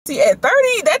at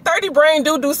 30, that 30 brain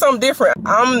do something different.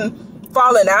 I'm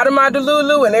falling out of my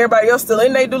delulu and everybody else still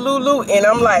in their delulu, and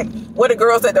I'm like, what the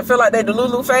girls that feel like they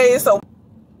delulu phase. So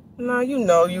no, you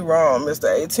know you wrong, Mr.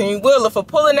 18-wheeler, for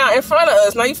pulling out in front of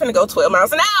us. Now you finna go 12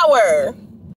 miles an hour.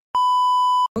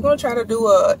 We're gonna try to do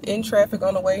a in traffic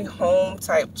on the way home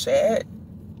type chat.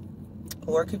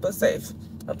 Lord keep us safe.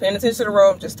 I'm paying attention to the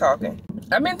road, I'm just talking.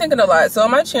 I've been thinking a lot. So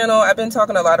on my channel, I've been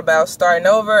talking a lot about starting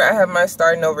over. I have my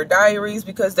starting over diaries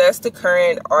because that's the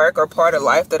current arc or part of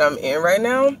life that I'm in right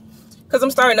now. Because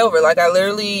I'm starting over. Like I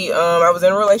literally, I was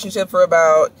in a relationship for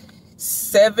about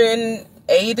 7,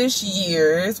 8-ish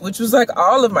years, which was like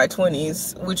all of my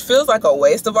 20s, which feels like a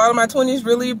waste of all of my 20s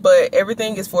really, but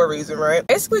everything is for a reason, right?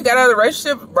 Basically got out of the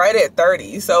relationship right at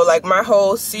 30. So like my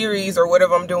whole series or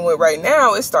whatever I'm doing right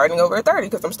now is starting over at 30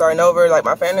 because I'm starting over. Like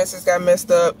my finances got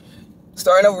messed up,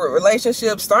 starting over with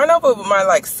relationships, starting over with my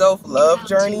like self-love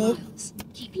journey.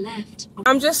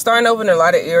 I'm just starting over in a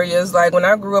lot of areas. Like when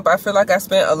I grew up, I feel like I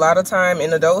spent a lot of time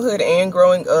in adulthood and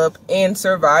growing up in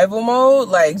survival mode,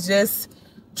 like just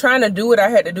trying to do what I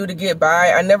had to do to get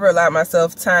by. I never allowed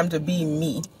myself time to be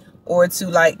me or to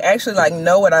like actually like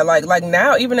know what I like. Like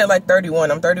now, even at like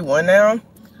 31, I'm 31 now,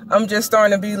 I'm just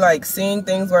starting to be like seeing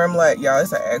things where I'm like, y'all,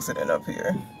 it's an accident up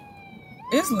here.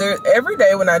 It's literally every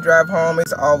day when I drive home,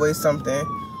 it's always something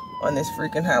on this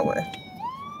freaking highway.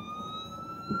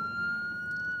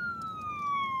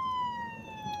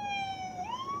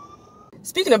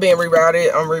 Speaking of being rerouted,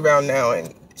 I'm rerouted now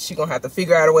and she gonna have to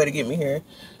figure out a way to get me here.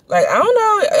 Like, I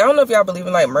don't know if y'all believe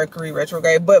in like Mercury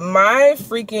retrograde, but my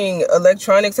freaking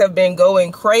electronics have been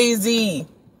going crazy.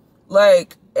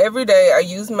 Like every day I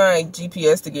use my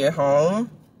GPS to get home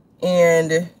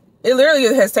and it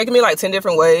literally has taken me like 10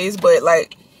 different ways, but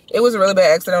like it was a really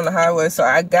bad accident on the highway. So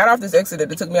I got off this exit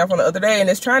that took me off on the other day and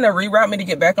it's trying to reroute me to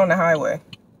get back on the highway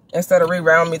instead of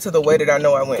rerouting me to the way that I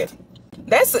know I went.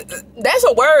 That's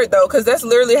a word though, because that's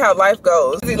literally how life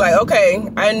goes. It's like, okay,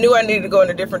 I knew I needed to go in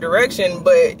a different direction,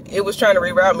 but it was trying to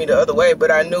reroute me the other way, but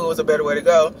I knew it was a better way to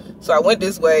go. So I went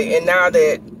this way, and now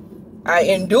that I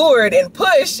endured and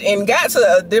pushed and got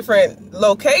to a different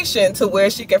location to where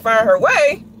she can find her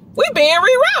way, we being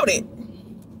rerouted.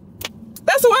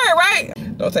 That's a word,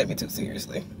 right? Don't take me too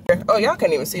seriously. Oh, y'all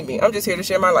can't even see me. I'm just here to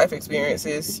share my life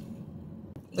experiences.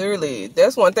 Literally,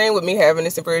 that's one thing with me having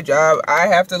this temporary job. I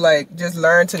have to like just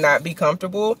learn to not be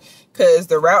comfortable because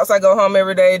the routes I go home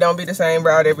every day don't be the same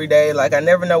route every day. Like I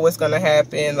never know what's gonna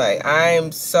happen. Like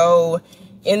I'm so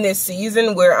in this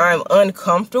season where I'm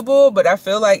uncomfortable, but I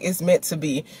feel like it's meant to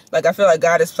be. Like I feel like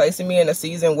God is placing me in a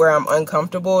season where I'm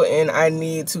uncomfortable and I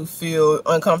need to feel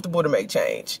uncomfortable to make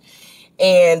change.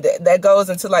 And that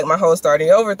goes into like my whole starting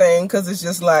over thing, because it's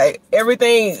just like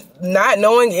everything, not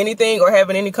knowing anything or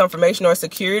having any confirmation or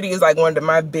security is like one of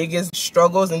my biggest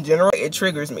struggles in general. It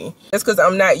triggers me. It's because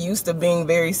I'm not used to being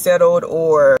very settled,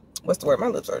 or what's the word? My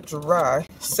lips are dry.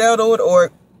 Settled,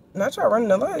 or not try running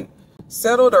the light.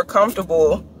 Settled or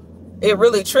comfortable. It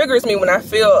really triggers me when I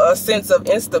feel a sense of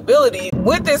instability.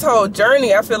 With this whole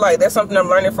journey, I feel like that's something I'm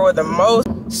learning for the most.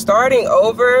 Starting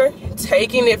over,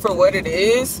 taking it for what it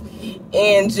is,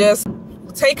 and just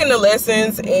taking the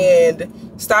lessons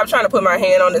and stop trying to put my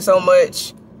hand on it so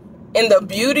much. And the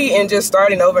beauty in just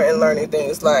starting over and learning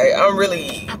things. Like I'm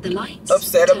really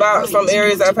upset about some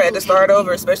areas I've had to start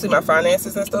over, especially my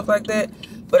finances and stuff like that.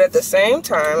 But at the same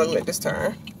time, let me make this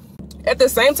turn. At the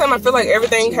same time, I feel like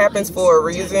everything happens for a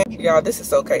reason. Y'all, this is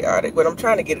so chaotic, but I'm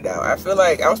trying to get it out. I feel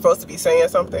like I'm supposed to be saying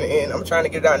something and I'm trying to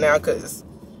get it out now because,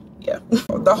 yeah.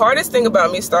 The hardest thing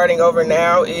about me starting over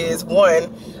now is,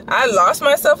 one, I lost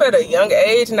myself at a young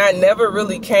age and I never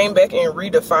really came back and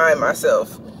redefined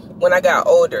myself when I got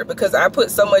older, because I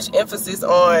put so much emphasis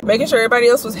on making sure everybody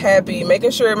else was happy, making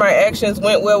sure my actions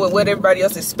went well with what everybody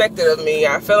else expected of me.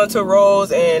 I fell into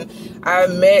roles and I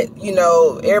met, you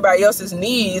know, everybody else's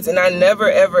needs, and I never,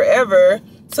 ever, ever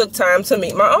took time to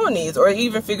meet my own needs or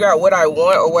even figure out what I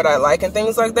want or what I like and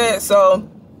things like that. So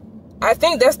I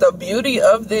think that's the beauty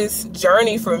of this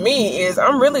journey for me, is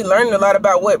I'm really learning a lot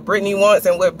about what Brittany wants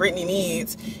and what Brittany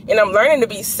needs. And I'm learning to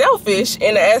be selfish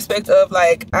in the aspect of,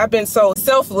 like, I've been so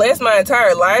selfless my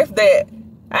entire life that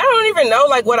I don't even know,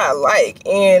 like, what I like.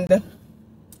 And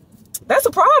that's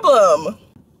a problem.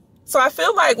 So I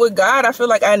feel like with God, I feel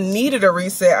like I needed a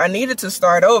reset. I needed to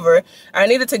start over. I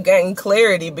needed to gain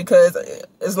clarity, because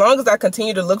as long as I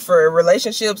continue to look for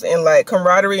relationships and like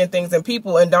camaraderie and things in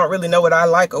people and don't really know what I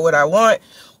like or what I want,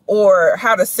 or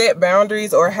how to set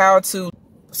boundaries, or how to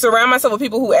surround myself with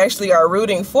people who actually are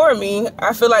rooting for me,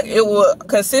 I feel like it will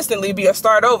consistently be a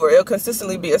start over. It'll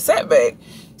consistently be a setback.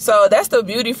 So that's the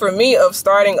beauty for me of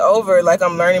starting over. Like,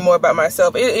 I'm learning more about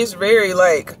myself. It is very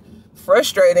like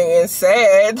frustrating and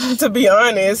sad, to be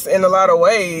honest, in a lot of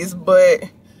ways, but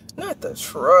not the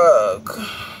truck.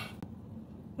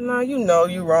 No, you know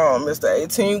you wrong, Mr.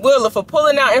 18-wheeler, for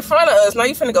pulling out in front of us. Now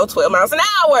you finna go 12 miles an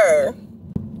hour.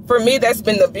 For me, that's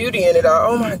been the beauty in it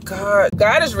all. Oh my God.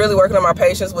 God is really working on my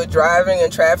patience with driving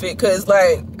and traffic, because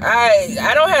like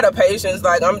I don't have the patience.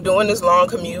 Like, I'm doing this long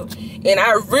commute and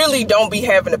I really don't be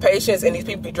having the patience, and these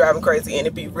people be driving crazy,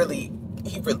 and he really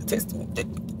tested me.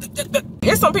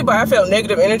 There's some people I felt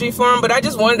negative energy from, but I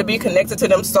just wanted to be connected to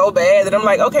them so bad that I'm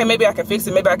like, okay, maybe I can fix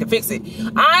it. Maybe I can fix it.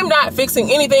 I'm not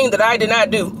fixing anything that I did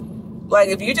not do. Like,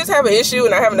 if you just have an issue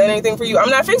and I haven't done anything for you, I'm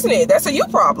not fixing it. That's a you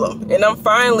problem. And I'm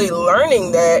finally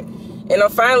learning that. And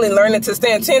I'm finally learning to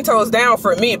stand 10 toes down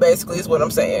for me, basically, is what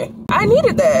I'm saying. I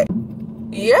needed that.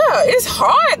 Yeah, it's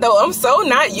hard, though. I'm so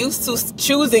not used to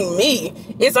choosing me.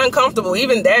 It's uncomfortable.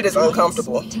 Even that is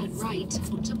uncomfortable. Turn right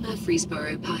onto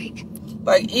Murfreesboro Pike.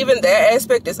 Like, even that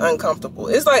aspect is uncomfortable.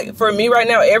 It's like, for me right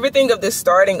now, everything of this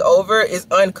starting over is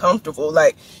uncomfortable.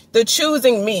 Like, the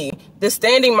choosing me, the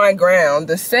standing my ground,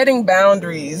 the setting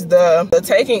boundaries, the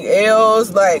taking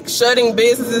L's, like shutting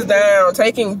businesses down,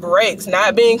 taking breaks,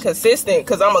 not being consistent,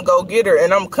 because I'm a go-getter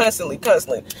and I'm constantly.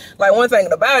 Like, one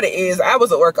thing about it is I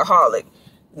was a workaholic.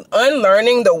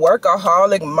 Unlearning the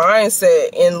workaholic mindset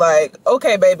and like,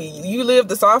 okay, baby, you live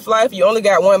the soft life, you only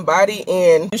got one body,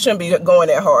 and you shouldn't be going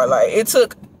that hard. Like, it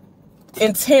took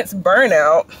intense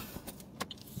burnout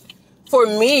for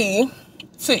me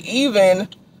to even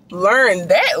learn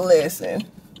that lesson.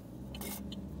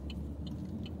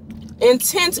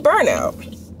 Intense burnout.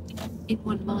 In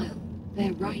 1 mile,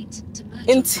 they're right to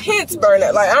intense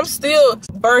burnout. Like, I'm still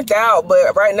burnt out,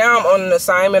 but right now I'm on an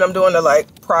assignment. I'm doing a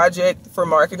like project for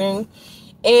marketing,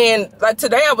 and like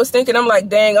today I was thinking, I'm like,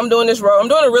 dang, I'm doing this role, I'm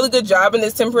doing a really good job in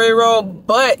this temporary role,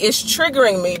 but it's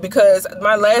triggering me because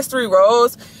my last 3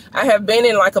 roles I have been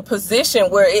in like a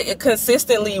position where it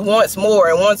consistently wants more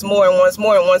and wants more and wants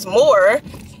more and wants more.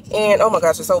 And oh my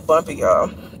gosh, it's so bumpy, y'all.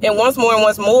 And wants more and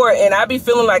wants more, and I be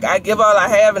feeling like I give all I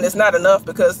have and it's not enough,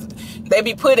 because they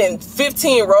be putting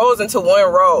 15 roles into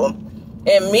one role.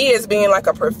 And me as being like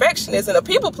a perfectionist and a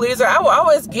people pleaser, I will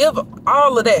always give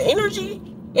all of that energy,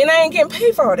 and I ain't getting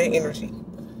paid for all that energy.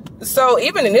 So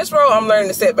even in this role, I'm learning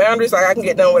to set boundaries. Like, I can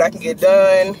get done what I can get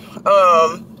done.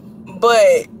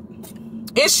 But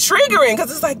it's triggering,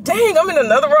 because it's like, dang, I'm in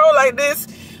another role like this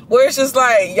where it's just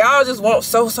like, y'all just want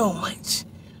so much.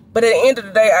 But at the end of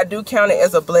the day, I do count it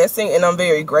as a blessing, and I'm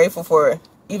very grateful for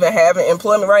even having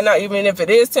employment right now, even if it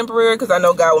is temporary, because I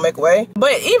know God will make a way.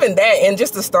 But even that, and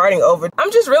just the starting over,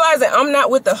 I'm just realizing I'm not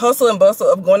with the hustle and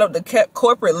bustle of going up the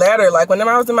corporate ladder. Like, when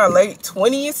I was in my late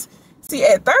 20s, see,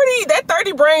 at 30, that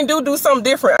 30 brain do something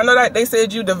different. I know that they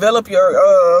said you develop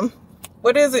your,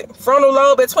 what is it, frontal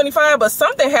lobe at 25, but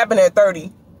something happened at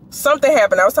 30. Something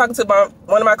happened. I was talking to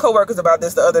one of my coworkers about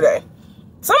this the other day.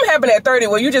 Something happened at 30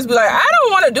 where you just be like, I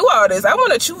don't want to do all this. I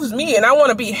want to choose me, and I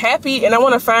want to be happy, and I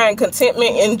want to find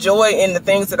contentment and joy in the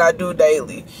things that I do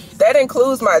daily. That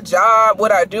includes my job,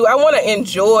 what I do. I want to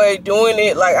enjoy doing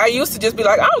it. Like, I used to just be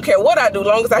like, I don't care what I do,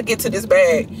 long as I get to this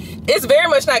bag. It's very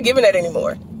much not giving that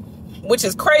anymore, which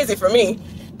is crazy for me.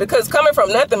 Because coming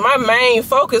from nothing, my main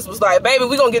focus was like, baby,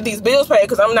 we're going to get these bills paid,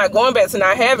 because I'm not going back to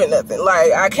not having nothing.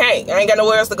 Like, I can't. I ain't got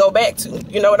nowhere else to go back to.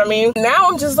 You know what I mean? Now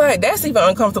I'm just like, that's even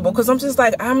uncomfortable, because I'm just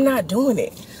like, I'm not doing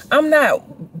it. I'm not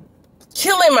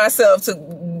killing myself to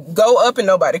go up in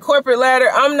nobody corporate ladder.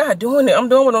 I'm not doing it. I'm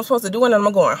doing what I'm supposed to do, and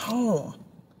I'm going home.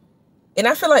 And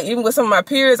I feel like even with some of my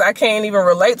peers, I can't even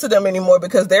relate to them anymore,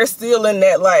 because they're still in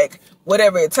that, like,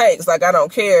 whatever it takes. Like, I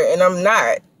don't care, and I'm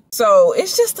not. So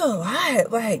it's just a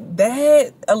lot like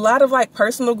that, a lot of like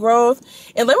personal growth.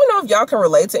 And let me know if y'all can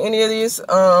relate to any of these,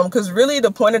 because really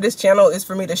the point of this channel is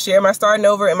for me to share my starting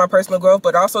over and my personal growth,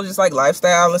 but also just like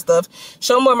lifestyle and stuff,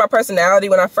 show more of my personality.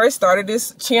 When I first started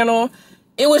this channel,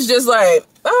 it was just like,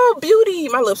 oh, beauty.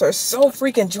 My lips are so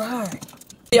freaking dry.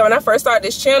 Yeah, when I first started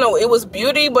this channel, it was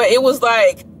beauty, but it was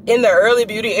like in the early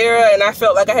beauty era, and I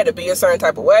felt like I had to be a certain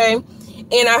type of way.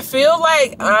 And I feel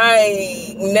like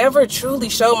I never truly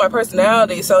showed my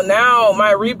personality. So now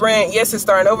my rebrand, yes, it's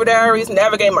starting over diaries,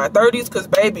 navigate my 30s, because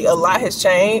baby, a lot has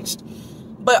changed.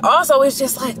 But also it's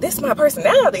just like, this is my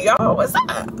personality, y'all. What's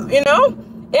up? You know?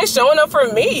 And showing up for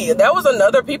me. That was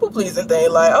another people pleasing thing.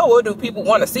 Like, oh, what do people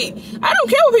want to see? I don't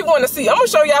care what people want to see. I'm going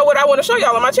to show y'all what I want to show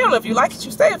y'all on my channel. If you like it,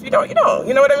 you stay. If you don't, you don't.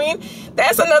 You know what I mean?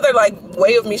 That's another like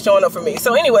way of me showing up for me.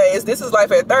 So anyways, this is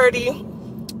life at 30.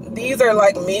 These are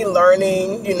like me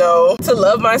learning, you know, to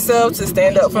love myself, to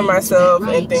stand up for myself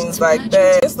and things like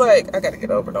that. It's like, I gotta get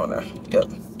over, don't I? Yep.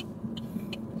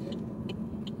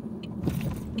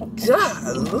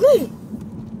 Golly.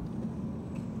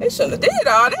 They shouldn't have did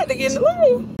all that to get in the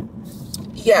lane.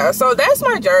 Yeah, so that's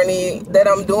my journey that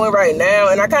I'm doing right now,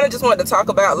 and I kind of just wanted to talk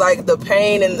about like the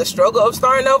pain and the struggle of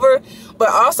starting over, but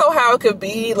also how it could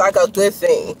be like a good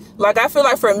thing. Like, I feel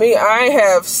like for me, I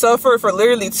have suffered for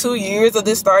literally 2 years of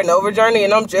this starting over journey,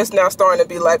 and I'm just now starting to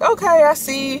be like, okay, I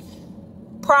see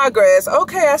progress.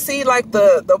 Okay, I see like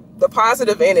the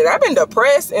positive in it. I've been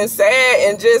depressed and sad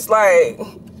and just like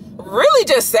really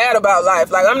just sad about life.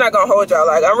 Like, I'm not gonna hold y'all,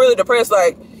 like I'm really depressed.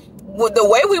 Like, with the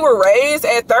way we were raised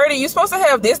at 30, you're supposed to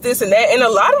have this, and that. And a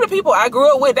lot of the people I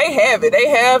grew up with, they have it. They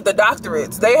have the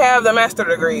doctorates. They have the master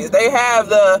degrees. They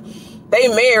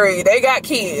married. They got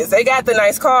kids. They got the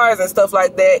nice cars and stuff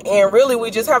like that. And really,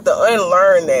 we just have to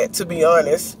unlearn that, to be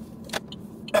honest.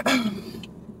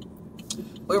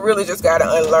 We really just got to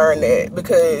unlearn that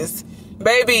because,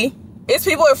 baby, it's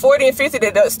people at 40 and 50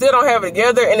 that still don't have it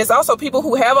together, and it's also people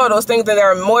who have all those things that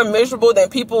are more miserable than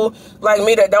people like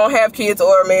me that don't have kids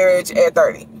or a marriage at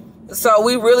 30. So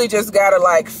we really just gotta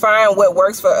like find what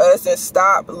works for us and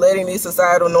stop letting these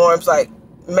societal norms like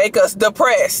make us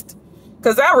depressed.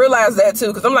 Cause I realized that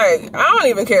too. Cause I'm like, I don't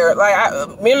even care.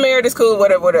 Like, being married is cool,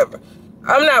 whatever.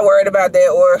 I'm not worried about that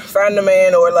or finding a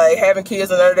man or like having kids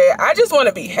and none of that. I just want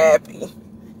to be happy.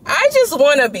 I just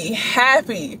want to be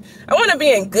happy. I want to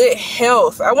be in good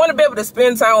health. I want to be able to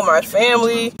spend time with my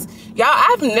family. Y'all,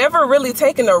 I've never really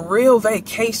taken a real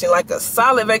vacation, like a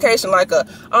solid vacation, like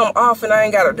I'm off and I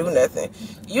ain't got to do nothing.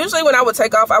 Usually when I would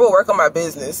take off, I would work on my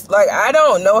business. Like, I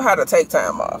don't know how to take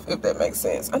time off, if that makes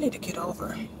sense. I need to get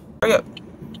over. Hurry up.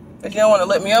 If you don't want to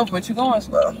let me over, but you're going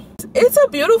slow. It's a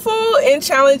beautiful and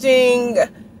challenging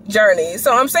journey.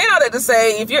 So I'm saying all that to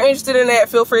say, if you're interested in that,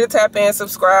 feel free to tap in,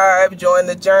 subscribe, join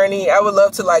the journey. I would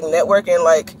love to like network and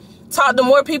like talk to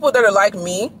more people that are like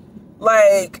me.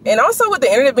 Like, and also with the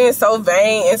internet being so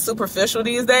vain and superficial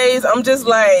these days, I'm just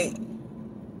like,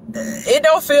 it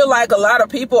don't feel like a lot of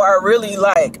people are really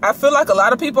like, I feel like a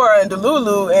lot of people are in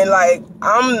Delulu, and like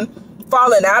I'm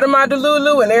falling out of my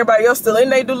Delulu and everybody else still in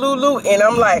their Delulu, and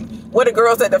I'm like, what the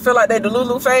girls that feel like they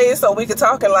Delulu phase, so we could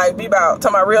talk and like be about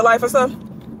talking about real life and stuff.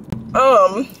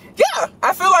 Yeah,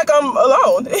 I feel like I'm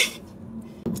alone.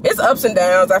 It's ups and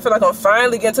downs. I feel like I'm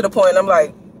finally getting to the point. I'm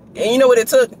like, and you know what it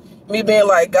took? Me being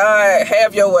like, God,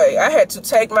 have your way. I had to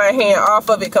take my hand off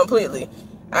of it completely.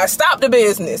 I stopped the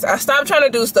business. I stopped trying to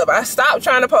do stuff. I stopped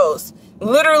trying to post.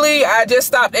 Literally, I just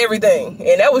stopped everything.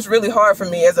 And that was really hard for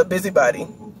me as a busybody.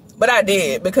 But I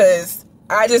did, because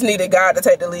I just needed God to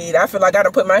take the lead. I feel like I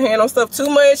done put my hand on stuff too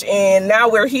much, and now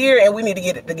we're here and we need to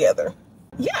get it together.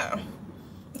 Yeah.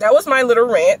 That was my little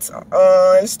rant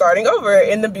on starting over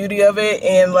and the beauty of it,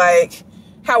 and like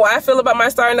how I feel about my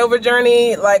starting over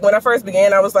journey. Like, when I first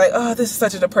began, I was like, oh, this is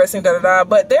such a depressing da-da-da.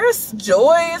 But there's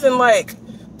joys and like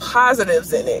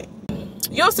positives in it.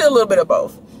 You'll see a little bit of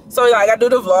both. So like, I do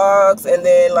the vlogs, and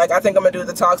then like I think I'm gonna do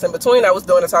the talks in between. I was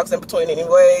doing the talks in between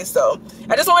anyway. So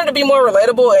I just wanted to be more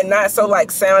relatable and not so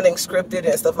like sounding scripted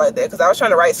and stuff like that, because I was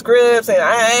trying to write scripts and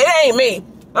it ain't me.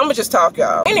 I'm gonna just talk,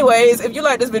 y'all. Anyways, if you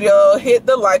like this video, hit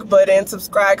the like button,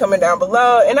 subscribe, comment down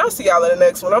below, and I'll see y'all in the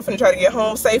next one. I'm finna try to get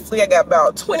home safely. I got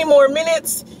about 20 more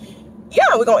minutes. Yeah,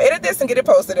 we're gonna edit this and get it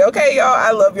posted. Okay, y'all?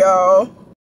 I love y'all.